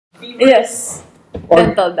Yes.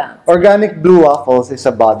 Dental dams. Organic blue waffles is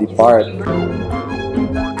a body part.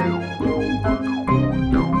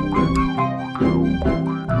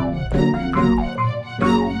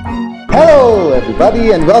 Hello,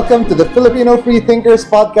 everybody, and welcome to the Filipino Free Thinkers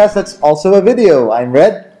podcast that's also a video. I'm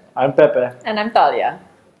Red. I'm Pepe. And I'm Talia.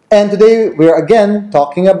 And today we're again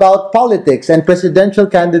talking about politics and presidential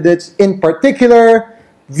candidates, in particular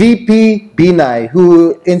VP Binay,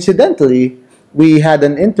 who incidentally we had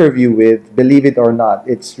an interview with. Believe it or not,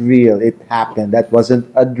 it's real. It happened. That wasn't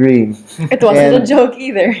a dream. It wasn't And a joke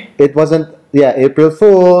either. it wasn't, April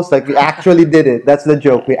Fools. Like, we actually did it. That's the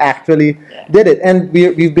joke. We actually did it. And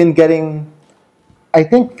we've been getting, I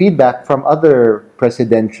think, feedback from other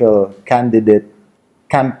presidential candidate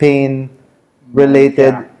campaign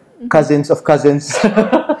related cousins of cousins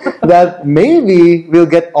that maybe we'll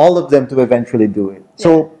get all of them to eventually do it.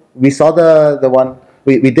 So we saw the one,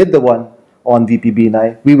 we did the one on VP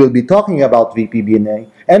Binay. We will be talking about VP Binay,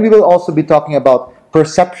 and we will also be talking about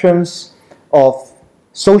perceptions of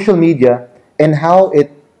social media and how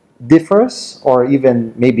it differs or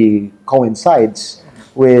even maybe coincides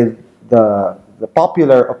with the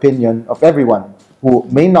popular opinion of everyone who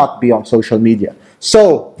may not be on social media.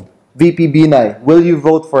 So, VP Binay, will you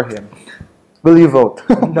vote for him? Will you vote?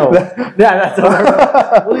 No. That's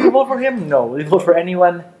all. Will you vote for him? No. Will you vote for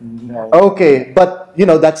anyone? No. Okay, but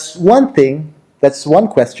that's one thing. That's one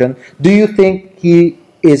question. Do you think he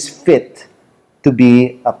is fit to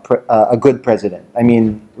be a good president? I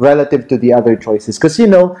mean, relative to the other choices, because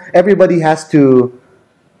everybody has to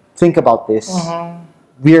think about this.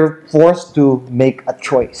 We're forced to make a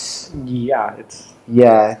choice. Yeah, it's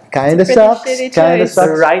Kind of pretty sucks. shitty Kind of choice. the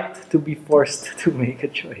sucks. right to be forced to make a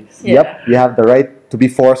choice. Yeah. Yep, you have the right to be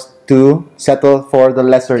forced to settle for the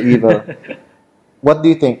lesser evil. What do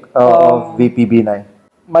you think of VP Binay?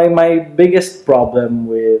 My biggest problem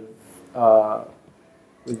with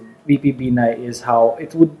VP Binay is how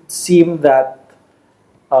it would seem that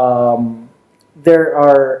there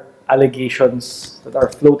are allegations that are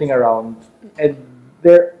floating around, and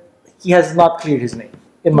he has not cleared his name,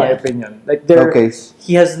 in my opinion. Like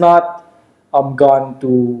he has not gone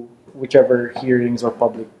to whichever hearings or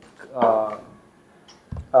public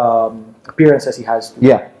appearances he has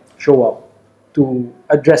to show up to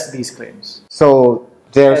address these claims. So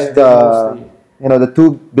there's the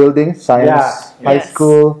two buildings, Science High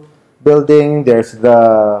School building. There's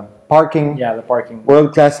the parking. Yeah, the parking.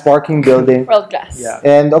 World-class parking building. World class. Yeah.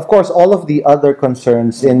 And of course, all of the other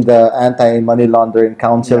concerns in the Anti-Money Laundering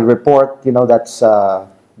Council report, that's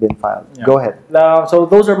been filed. Yeah. Go ahead. So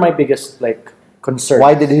those are my biggest concerns.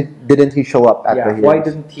 Why didn't he show up at the hearings? Why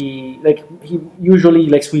didn't he he usually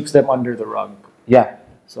sweeps them under the rug. Yeah.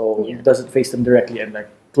 So he doesn't face them directly and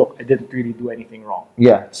look, I didn't really do anything wrong.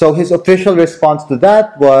 Yeah. So his official response to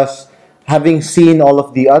that was, having seen all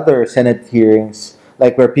of the other Senate hearings,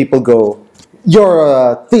 where people go, "You're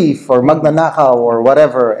a thief," or "magnanakaw," or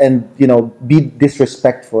whatever, and be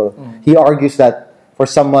disrespectful. He argues that for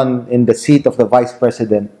someone in the seat of the vice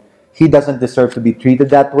president, he doesn't deserve to be treated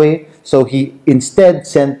that way. So he instead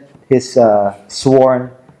sent his sworn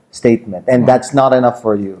statement, and that's not enough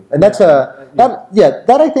for you. And that's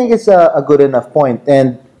that I think is a good enough point.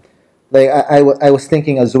 And I was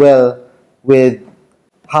thinking as well with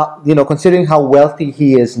how considering how wealthy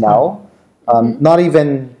he is now, not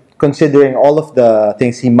even considering all of the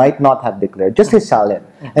things he might not have declared, just his salary,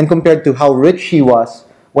 and compared to how rich he was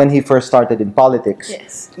when he first started in politics.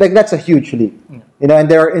 Yes. That's a huge leap. And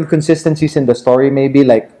there are inconsistencies in the story. Maybe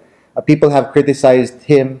people have criticized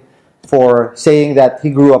him for saying that he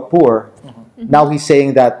grew up poor. Now he's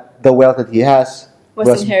saying that the wealth that he has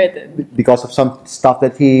was inherited because of some stuff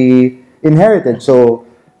that he inherited. So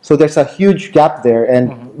there's a huge gap there.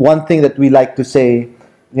 And one thing that we like to say,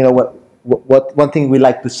 one thing we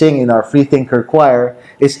like to sing in our Freethinker choir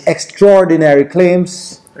is extraordinary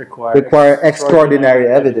claims require extraordinary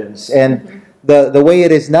evidence. And the way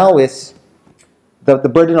it is now is the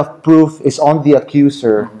burden of proof is on the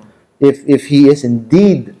accuser if he is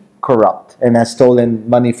indeed corrupt and has stolen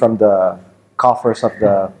money from the coffers of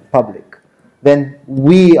the public. Then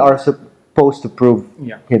we are supposed to prove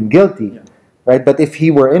him guilty, right? But if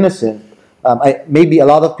he were innocent, maybe a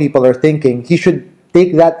lot of people are thinking he should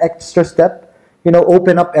take that extra step,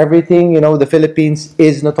 open up everything. The Philippines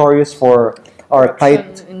is notorious for our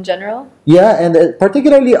tight, in general. Yeah, and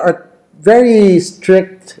particularly our very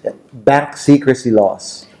strict bank secrecy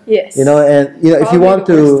laws. Yes. If you want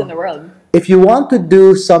the worst in the world. if you want to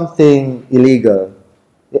do something illegal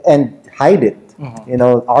and hide it,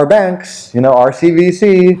 our banks, our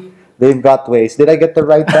CVC, They've got ways. Did I get the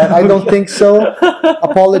right bank? I don't think so.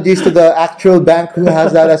 Apologies to the actual bank who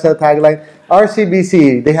has that as a tagline.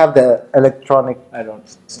 RCBC, they have the electronic. I don't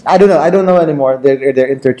know. I don't know anymore.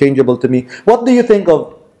 They're interchangeable to me. What do you think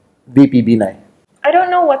of VP Binay? I don't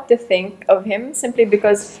know what to think of him simply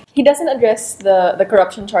because he doesn't address the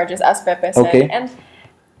corruption charges, as Pepe said. Okay. And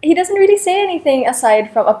he doesn't really say anything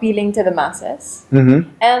aside from appealing to the masses. Mm-hmm.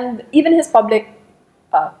 And even his public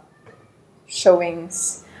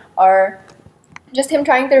showings are just him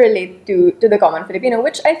trying to relate to the common Filipino,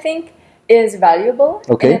 which I think is valuable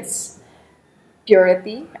in its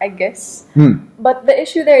purity, I guess. But the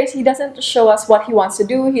issue there is he doesn't show us what he wants to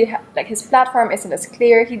do. Like his platform isn't as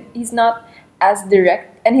clear. He's not as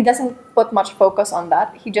direct, and he doesn't put much focus on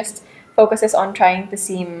that. He just focuses on trying to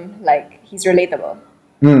seem like he's relatable.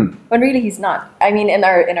 When really he's not. I mean, in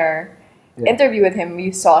our interview with him,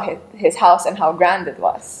 you saw his house and how grand it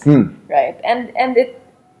was, right? And it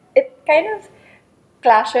kind of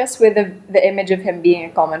clashes with the image of him being a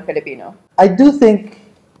common Filipino. I do think,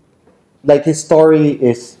 like, his story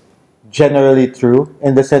is generally true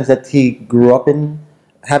in the sense that he grew up in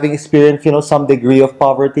having experienced, some degree of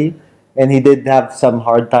poverty, and he did have some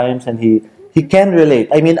hard times, and he can relate.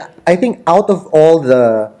 I mean, I think out of all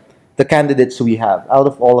the candidates we have, out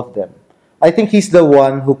of all of them, I think he's the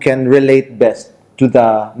one who can relate best to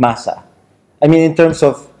the masa. I mean, in terms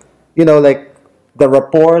of, like the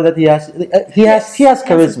rapport that he has. He has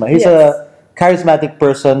charisma. He's a charismatic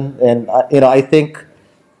person, and I think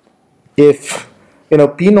if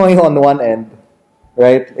Pinoy on one end,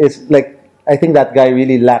 right, is like, I think that guy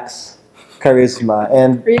really lacks charisma,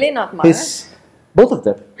 and really not much. Both of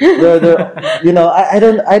them. They're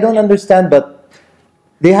I don't understand, but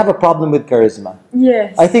they have a problem with charisma.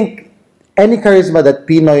 Yes. I think any charisma that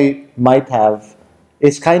Pinoy might have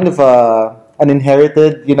is kind of an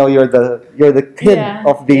inherited. You're the kid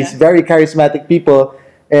of these very charismatic people,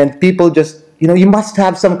 and people just you must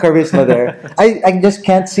have some charisma there. I just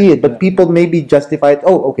can't see it, but people maybe justify it.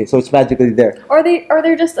 Oh, okay, so it's magically there. Or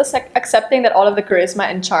they're just accepting that all of the charisma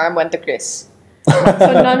and charm went to Chris. So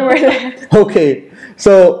none were there. Okay,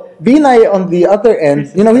 so Binay on the other end,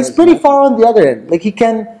 he's pretty far on the other end. Like he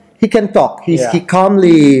can talk. He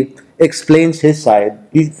calmly explains his side.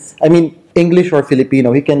 English or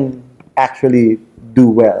Filipino, he can actually do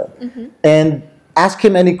well. And ask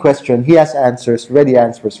him any question, he has ready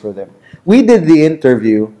answers for them. We did the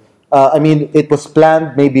interview. It was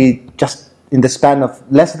planned maybe just in the span of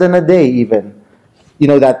less than a day, even.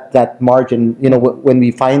 That margin. When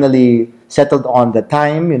we finally settled on the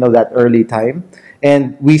time, that early time,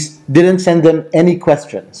 and we didn't send them any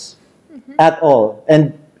questions at all,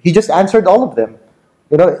 and he just answered all of them.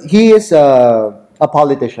 He is a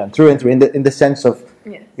politician through and through, in the sense of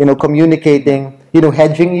communicating,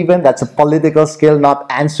 hedging even. That's a political skill, not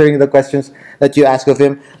answering the questions that you ask of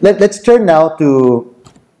him. Let's turn now to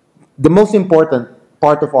the most important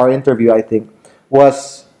part of our interview, I think,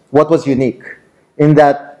 was what was unique, in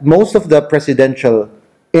that most of the presidential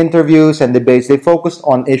interviews and debates, they focused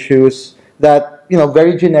on issues that,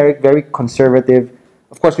 very generic, very conservative.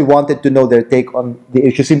 Of course, we wanted to know their take on the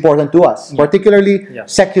issues important to us, particularly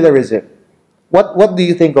secularism. What do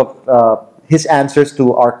you think of his answers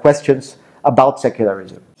to our questions about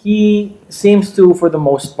secularism? He seems to, for the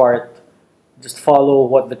most part, just follow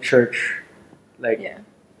what the church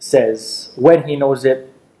says when he knows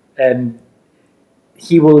it, and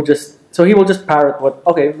he will just parrot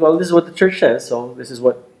this is what the church says, so this is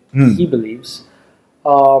what he believes.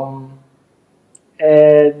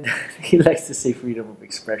 And he likes to say freedom of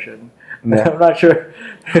expression. Yeah. I'm not sure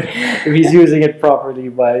if he's using it properly,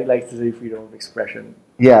 but he likes to say freedom of expression.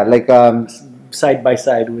 Yeah, like side by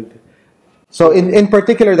side with. So in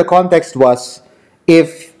particular, the context was,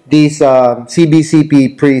 if these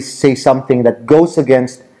CBCP priests say something that goes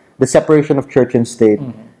against the separation of church and state,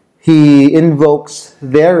 he invokes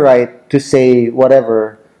their right to say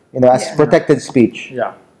whatever, as protected speech.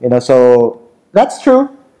 Yeah. So that's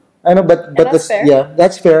true. I know, but that's fair.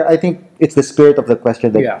 That's fair. I think it's the spirit of the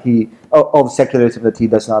question that of secularism that he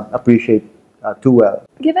does not appreciate too well.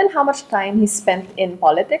 Given how much time he spent in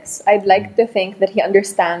politics, I'd like to think that he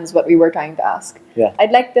understands what we were trying to ask. Yeah.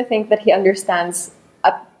 I'd like to think that he understands,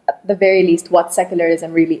 at the very least, what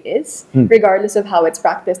secularism really is, regardless of how it's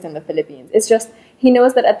practiced in the Philippines. It's just, he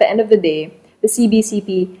knows that at the end of the day, the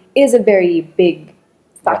CBCP is a very big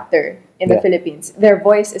factor in the Philippines. Their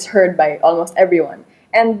voice is heard by almost everyone.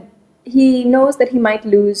 And he knows that he might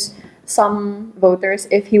lose some voters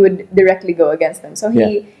if he would directly go against them. So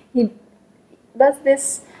he does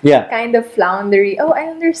this kind of floundery, I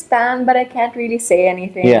understand, but I can't really say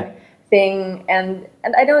anything thing. And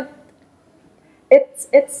I don't,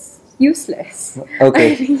 it's useless.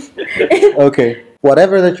 Okay. Okay.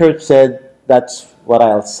 Whatever the church said, that's what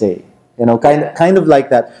I'll say. Kind of like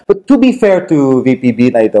that. But to be fair to VP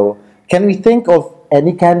Binay though, can we think of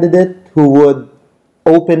any candidate who would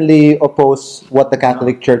openly oppose what the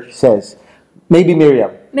Catholic Church says? Maybe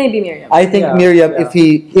Miriam. Maybe Miriam. I think Miriam,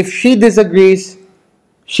 if she disagrees,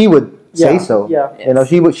 she would say so. Yeah. Yes.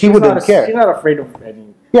 She wouldn't care. She's not afraid of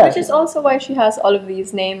any. Yeah. Which is also why she has all of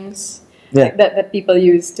these names that people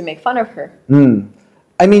use to make fun of her.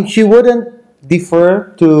 I mean, she wouldn't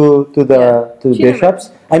defer to the bishops.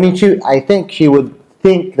 Never. I mean, I think she would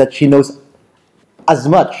think that she knows as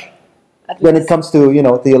much when it comes to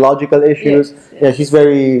theological issues. Yes. Yeah, she's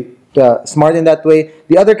very smart in that way.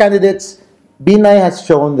 The other candidates, Binay has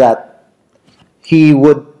shown that he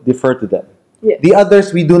would defer to them. Yes. The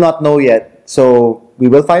others we do not know yet, so we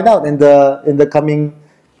will find out in the coming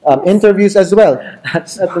interviews as well. At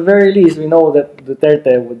the very least, we know that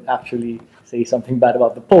Duterte would actually say something bad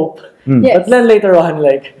about the Pope. Yes. But then later on,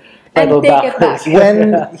 and take it back.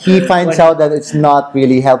 When he finds out that it's not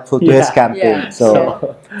really helpful to his campaign.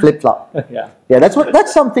 So flip-flop. Yeah.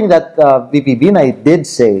 That's something that VP Binay did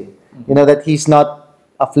say. That he's not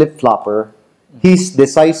a flip-flopper. He's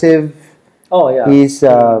decisive. Oh yeah. He's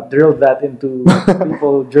drilled that into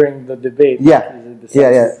people during the debate. Yeah.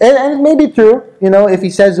 And it may be true. If he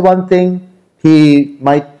says one thing, he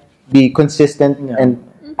might be consistent and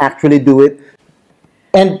actually do it.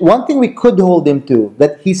 And one thing we could hold him to,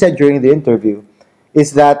 that he said during the interview,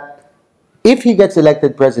 is that if he gets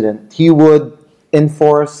elected president, he would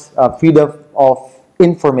enforce freedom of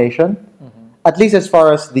information, at least as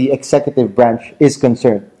far as the executive branch is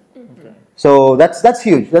concerned. Okay. So that's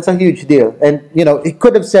huge. That's a huge deal. And, he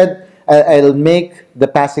could have said, I'll make the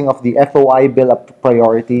passing of the FOI bill a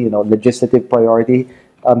priority, legislative priority.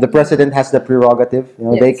 The president has the prerogative.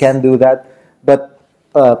 They can do that. But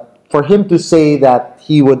for him to say that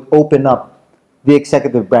he would open up the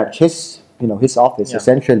executive branch, his office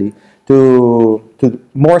essentially, to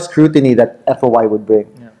more scrutiny that FOI would bring.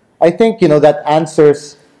 Yeah. I think that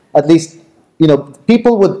answers, at least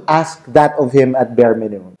people would ask that of him at bare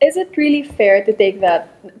minimum. Is it really fair to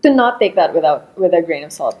not take that with a grain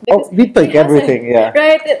of salt? Because we take everything, yeah.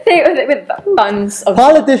 Right? With tons of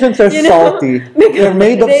politicians salt. Are salty. They're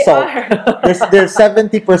made of salt. They're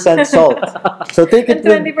 70% salt. So take it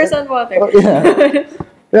and 20% water. Oh, yeah.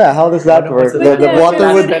 Yeah, how does that work? The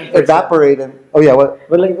water would evaporate and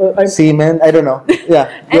semen. I don't know.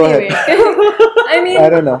 Yeah, go ahead. I mean, I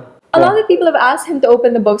don't know. A lot of people have asked him to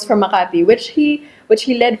open the books for Makati, which he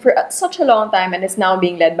led for such a long time and is now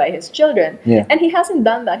being led by his children. Yeah. And he hasn't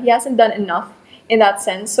done that. He hasn't done enough in that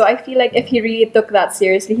sense. So I feel like if he really took that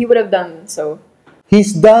seriously, he would have done so.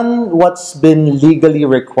 He's done what's been legally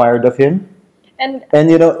required of him. And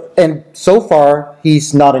so far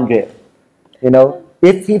he's not in jail.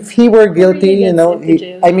 If he were guilty,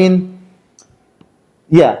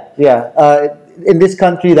 in this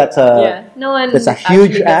country, that's a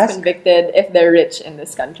huge ask. Convicted if they're rich in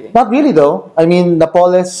this country. Not really, though. I mean,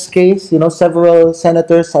 Napoles case, several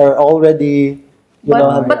senators are already,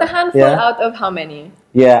 but a handful out of how many?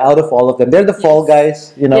 Yeah, out of all of them, they're the fall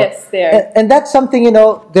guys. Yes, they are. And that's something.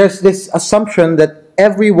 There's this assumption that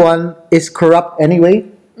everyone is corrupt anyway,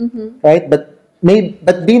 right? But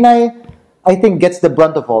Binay, I think, gets the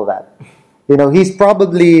brunt of all that. He's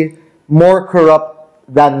probably more corrupt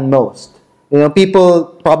than most.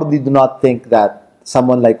 People probably do not think that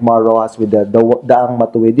someone like Mar Rojas with the Daang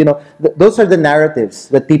Matuwid, those are the narratives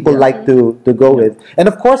that people like to go with. And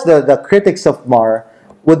of course, the critics of Mar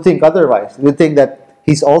would think otherwise. Would think that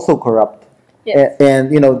he's also corrupt. Yes.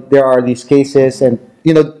 And there are these cases, and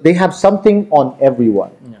they have something on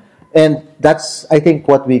everyone. Yeah. And that's, I think,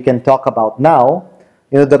 what we can talk about now.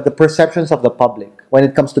 The perceptions of the public when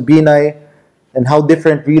it comes to Binay. And how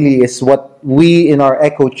different really is what we in our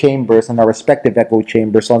echo chambers and our respective echo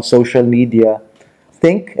chambers on social media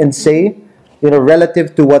think and say,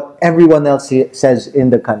 relative to what everyone else says in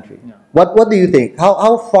the country. Yeah. What do you think?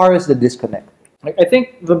 How far is the disconnect? I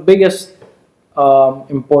think the biggest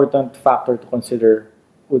important factor to consider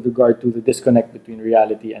with regard to the disconnect between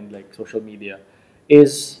reality and social media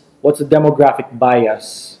is what's the demographic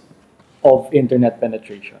bias of internet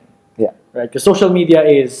penetration. Yeah. Right? Because social media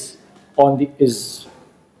is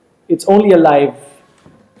it's only alive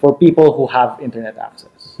for people who have internet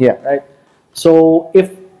access. Yeah. Right. So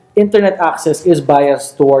if internet access is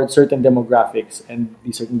biased towards certain demographics, and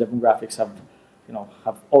these certain demographics have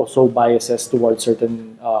also biases towards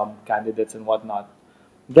certain candidates and whatnot,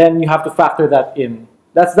 then you have to factor that in.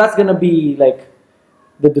 That's gonna be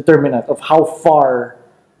the determinant of how far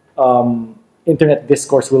internet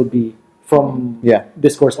discourse will be from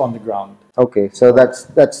discourse on the ground. Okay, so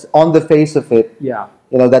that's on the face of it. Yeah.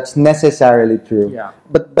 That's necessarily true. Yeah.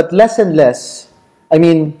 But less and less, I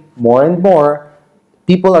mean, more and more,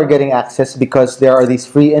 people are getting access because there are these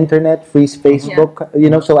free internet, free Facebook,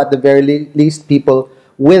 so at the very least, people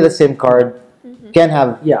with a SIM card can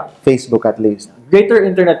have Facebook at least. Greater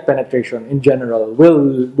internet penetration in general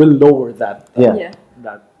will lower that.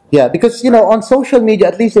 Yeah, because on social media,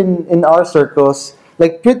 at least in our circles,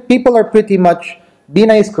 like people are pretty much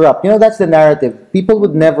Binay is corrupt. That's the narrative. People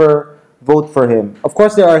would never vote for him. Of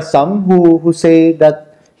course, there are some who say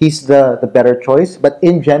that he's the better choice, but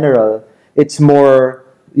in general, it's more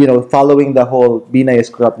following the whole Binay is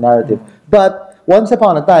corrupt narrative. But once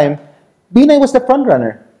upon a time, Binay was the front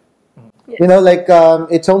runner. Yes.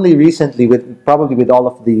 It's only recently probably with all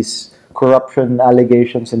of these corruption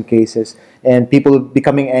allegations and cases and people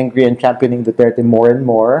becoming angry and championing Duterte more and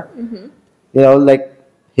more,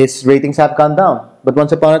 his ratings have gone down. But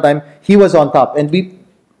once upon a time, he was on top. And we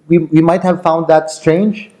might have found that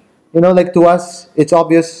strange. To us, it's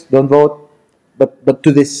obvious, don't vote. But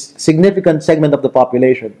to this significant segment of the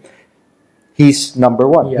population, he's number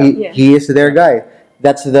one. Yeah. He is their guy.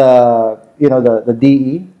 That's the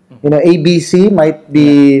DE. ABC might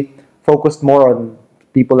be focused more on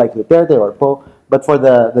people like Duterte or Poe, but for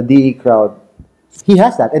the DE crowd, he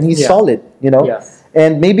has that, and he's solid. Yes.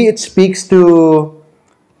 And maybe it speaks to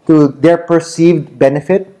their perceived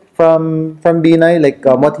benefit from Binay, like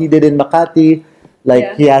what he did in Makati.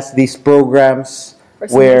 He has these programs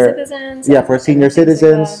for senior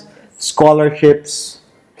citizens, scholarships,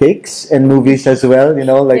 cakes, and movies as well.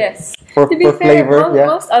 Yes. For to be fair, flavor.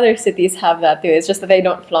 Most other cities have that too. It's just that they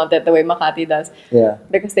don't flaunt it the way Makati does. Yeah.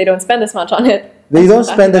 Because they don't spend as much on it. They don't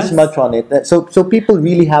spend as much on it. So people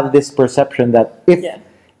really have this perception that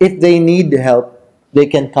if they need help, they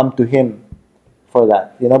can come to him for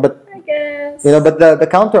that. But I guess. But the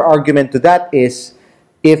counter argument to that is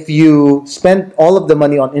if you spend all of the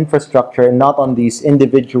money on infrastructure and not on these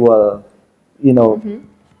individual,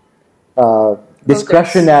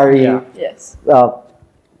 discretionary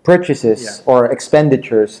purchases or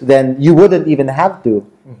expenditures, then you wouldn't even have to.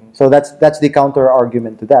 So that's the counter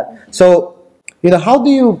argument to that. So how do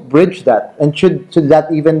you bridge that? And should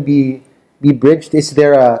that even be bridged? Is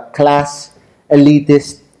there a class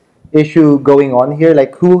elitist issue going on here?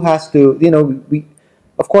 Like who has to? We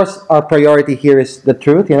of course our priority here is the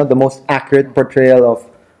truth. The most accurate portrayal of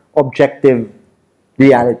objective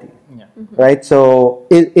reality. Yeah. Right. So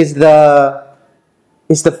is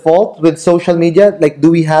the fault with social media? Like,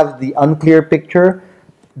 do we have the unclear picture,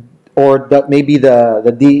 or that maybe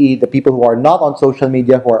the DE, the people who are not on social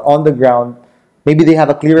media, who are on the ground, maybe they have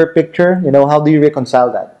a clearer picture? How do you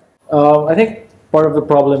reconcile that? I think part of the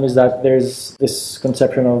problem is that there's this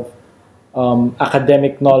conception of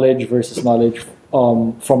academic knowledge versus knowledge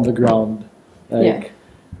from the ground.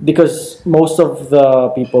 Because most of the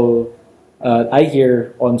people I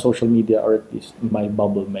hear on social media, or at least in my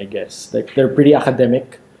bubble, my guess, they're pretty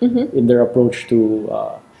academic in their approach to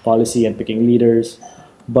policy and picking leaders.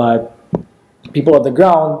 But people on the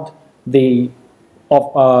ground, they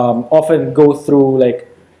often go through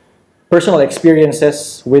personal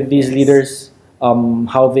experiences with these leaders,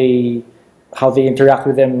 how they interact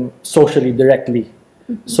with them socially directly.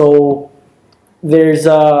 So there's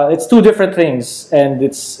it's two different things, and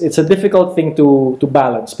it's a difficult thing to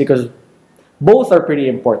balance because both are pretty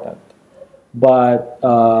important. But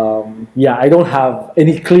I don't have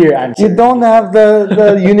any clear answer. You don't have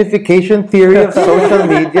the unification theory of social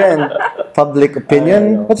media and public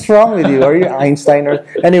opinion? What's wrong with you? Are you Einstein?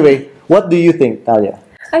 Anyway, what do you think, Talia?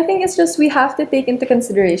 I think it's just we have to take into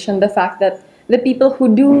consideration the fact that the people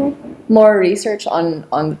who do more research on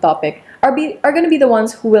the topic are going to be the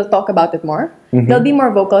ones who will talk about it more. They'll be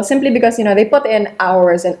more vocal simply because they put in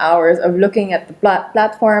hours and hours of looking at the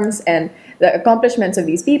platforms and the accomplishments of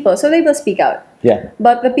these people, so they will speak out. Yeah.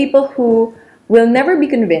 But the people who will never be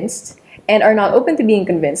convinced and are not open to being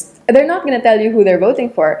convinced, they're not going to tell you who they're voting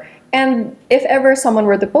for. And if ever someone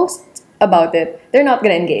were to post about it, they're not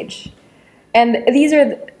going to engage. And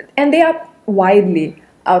they widely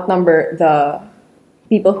outnumber the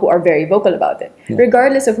people who are very vocal about it,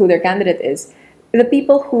 regardless of who their candidate is. The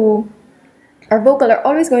people who are vocal are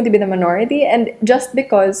always going to be the minority, and just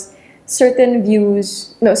because certain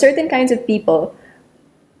kinds of people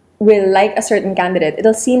will like a certain candidate,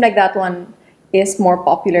 it'll seem like that one is more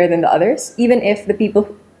popular than the others, even if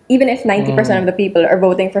 90% of the people are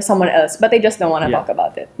voting for someone else, but they just don't want to talk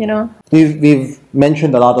about it, We've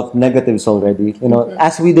mentioned a lot of negatives already.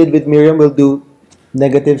 As we did with Miriam, we'll do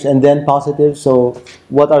negatives and then positives. So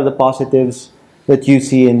what are the positives that you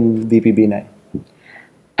see in VP Binay?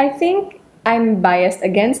 I think I'm biased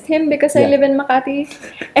against him because I live in Makati.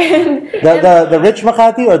 And the rich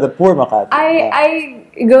Makati or the poor Makati? I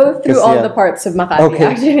go through all the parts of Makati,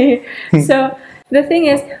 actually. So the thing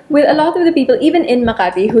is, with a lot of the people, even in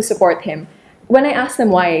Makati, who support him, when I ask them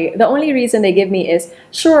why, the only reason they give me is,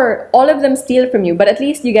 sure, all of them steal from you, but at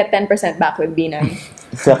least you get 10% back with Binay.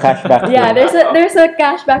 It's a cashback. Yeah, there's a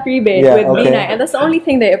cashback rebate with Binay, and that's the only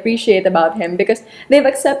thing they appreciate about him, because they've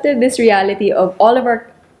accepted this reality of all of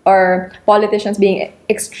our politicians being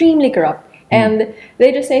extremely corrupt. And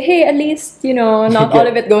they just say, hey, at least, not all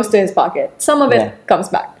of it goes to his pocket. Some of it comes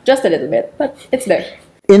back, just a little bit, but it's there.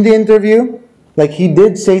 In the interview, he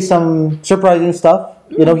did say some surprising stuff.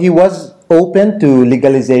 He was open to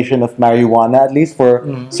legalization of marijuana, at least for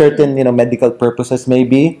certain, medical purposes,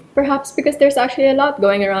 maybe. Perhaps because there's actually a lot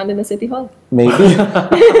going around in the city hall. Maybe.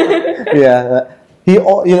 Yeah.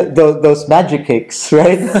 Those magic cakes,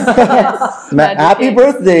 right? Yes, happy cakes.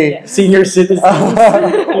 Birthday, senior citizens.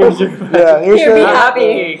 Here, be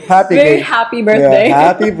happy. Happy Very cake. happy birthday. Yeah,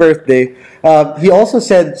 happy birthday. He also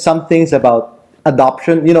said some things about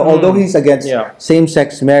adoption. Although he's against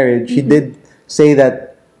same-sex marriage, he did say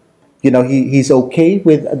that he's okay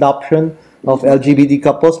with adoption of LGBT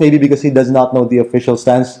couples. Maybe because he does not know the official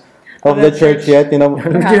stance of the church yet. You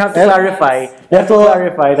have to clarify. You have to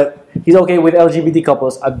clarify that he's okay with LGBT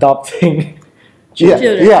couples adopting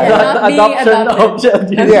children. Yeah. Adoption of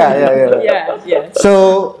children. Yeah.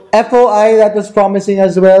 So FOI, that was promising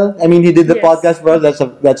as well. I mean, he did the podcast for us.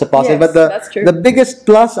 That's a positive. Yes, but that's true. The biggest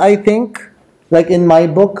plus, I think, in my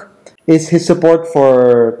book, is his support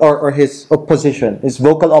for or his opposition, his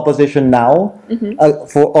vocal opposition now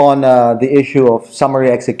on the issue of summary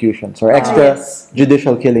executions or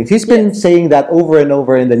extrajudicial killings. He's been saying that over and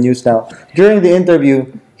over in the news now. During the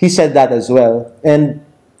interview, he said that as well, and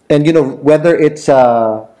whether it's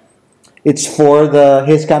for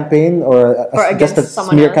his campaign or just a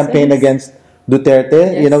smear campaign against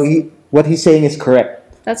Duterte, what he's saying is correct.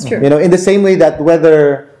 That's true. In the same way that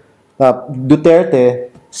whether Duterte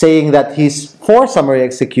saying that he's for summary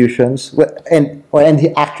executions, and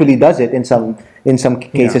he actually does it in some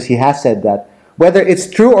cases. He has said that. Whether it's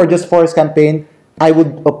true or just for his campaign, I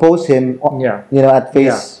would oppose him. At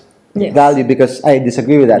face value, because I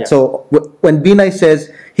disagree with that. Yeah. So when Binay says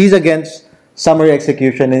he's against summary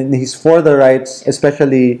execution and he's for the rights,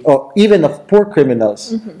 especially or even of poor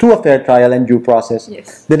criminals, to a fair trial and due process,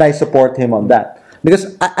 then I support him on that,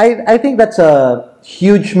 because I think that's a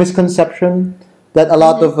huge misconception that a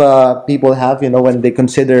lot of people have, when they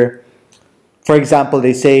consider, for example,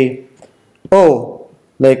 they say,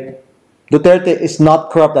 Duterte is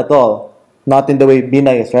not corrupt at all. Not in the way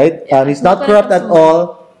Binay is, right? He's not corrupt at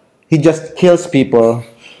all. He just kills people,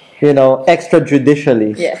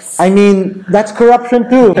 extrajudicially. Yes. I mean, that's corruption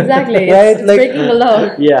too. Exactly. Right? It's breaking the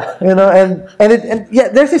law. Yeah.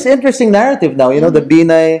 There's this interesting narrative now, the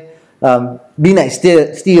Binay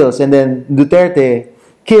steals and then Duterte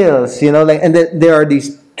kills, and then there are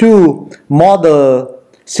these two model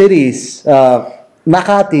cities,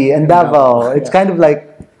 Makati and Davao. It's kind of like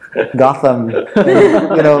Gotham,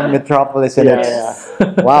 metropolis in it.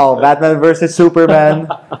 Wow, Batman versus Superman.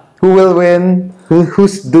 Who will win?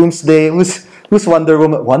 Who's Doomsday? Who's Wonder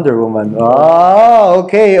Woman? Wonder Woman. Oh,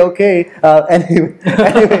 okay. Anyway,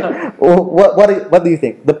 what do you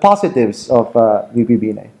think? The positives of VP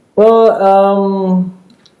Binay? Well,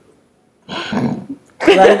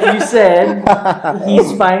 like you said,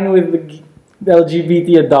 he's fine with the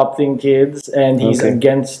LGBT adopting kids, and he's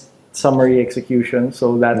against summary execution.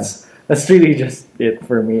 So that's really just it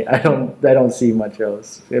for me. I don't see much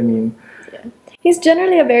else. I mean, he's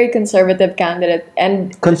generally a very conservative candidate,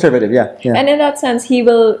 and conservative, yeah. And in that sense, he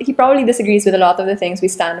probably disagrees with a lot of the things we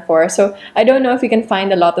stand for. So I don't know if we can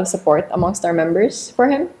find a lot of support amongst our members for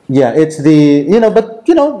him. Yeah, it's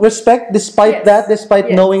respect despite that, despite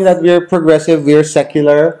knowing that we're progressive, we're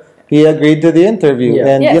secular. He agreed to the interview,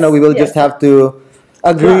 and we will just have to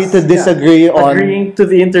agree to disagree on agreeing to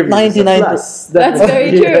the interview. 99. That's very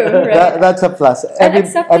true. Right? That's a plus.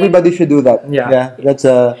 Everybody should do that. Yeah. That's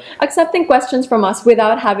a accepting questions from us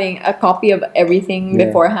without having a copy of everything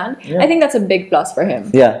beforehand. I think that's a big plus for him.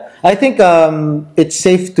 Yeah, I think it's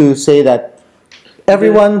safe to say that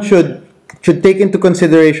everyone should take into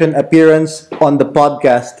consideration appearance on the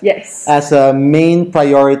podcast as a main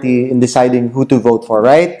priority in deciding who to vote for,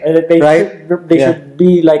 right? And they should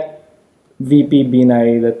be like VP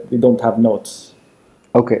Binay, that they don't have notes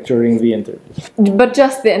during the interview. But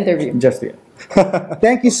just the interview. Just the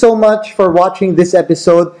Thank you so much for watching this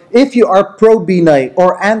episode. If you are pro Binay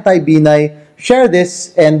or anti Binay, share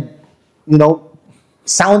this and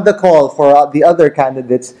sound the call for the other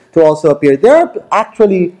candidates to also appear. There are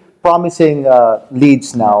actually promising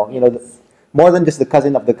leads now. More than just the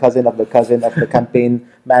cousin of the cousin of the cousin of the campaign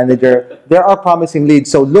manager. There are promising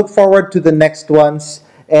leads. So look forward to the next ones.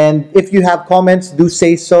 And if you have comments, do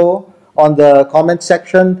say so on the comment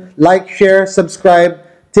section. Like, share, subscribe.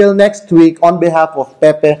 Till next week, on behalf of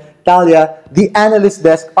Pepe, Talia, the analyst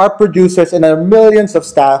desk, our producers, and our millions of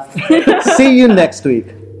staff, see you next week.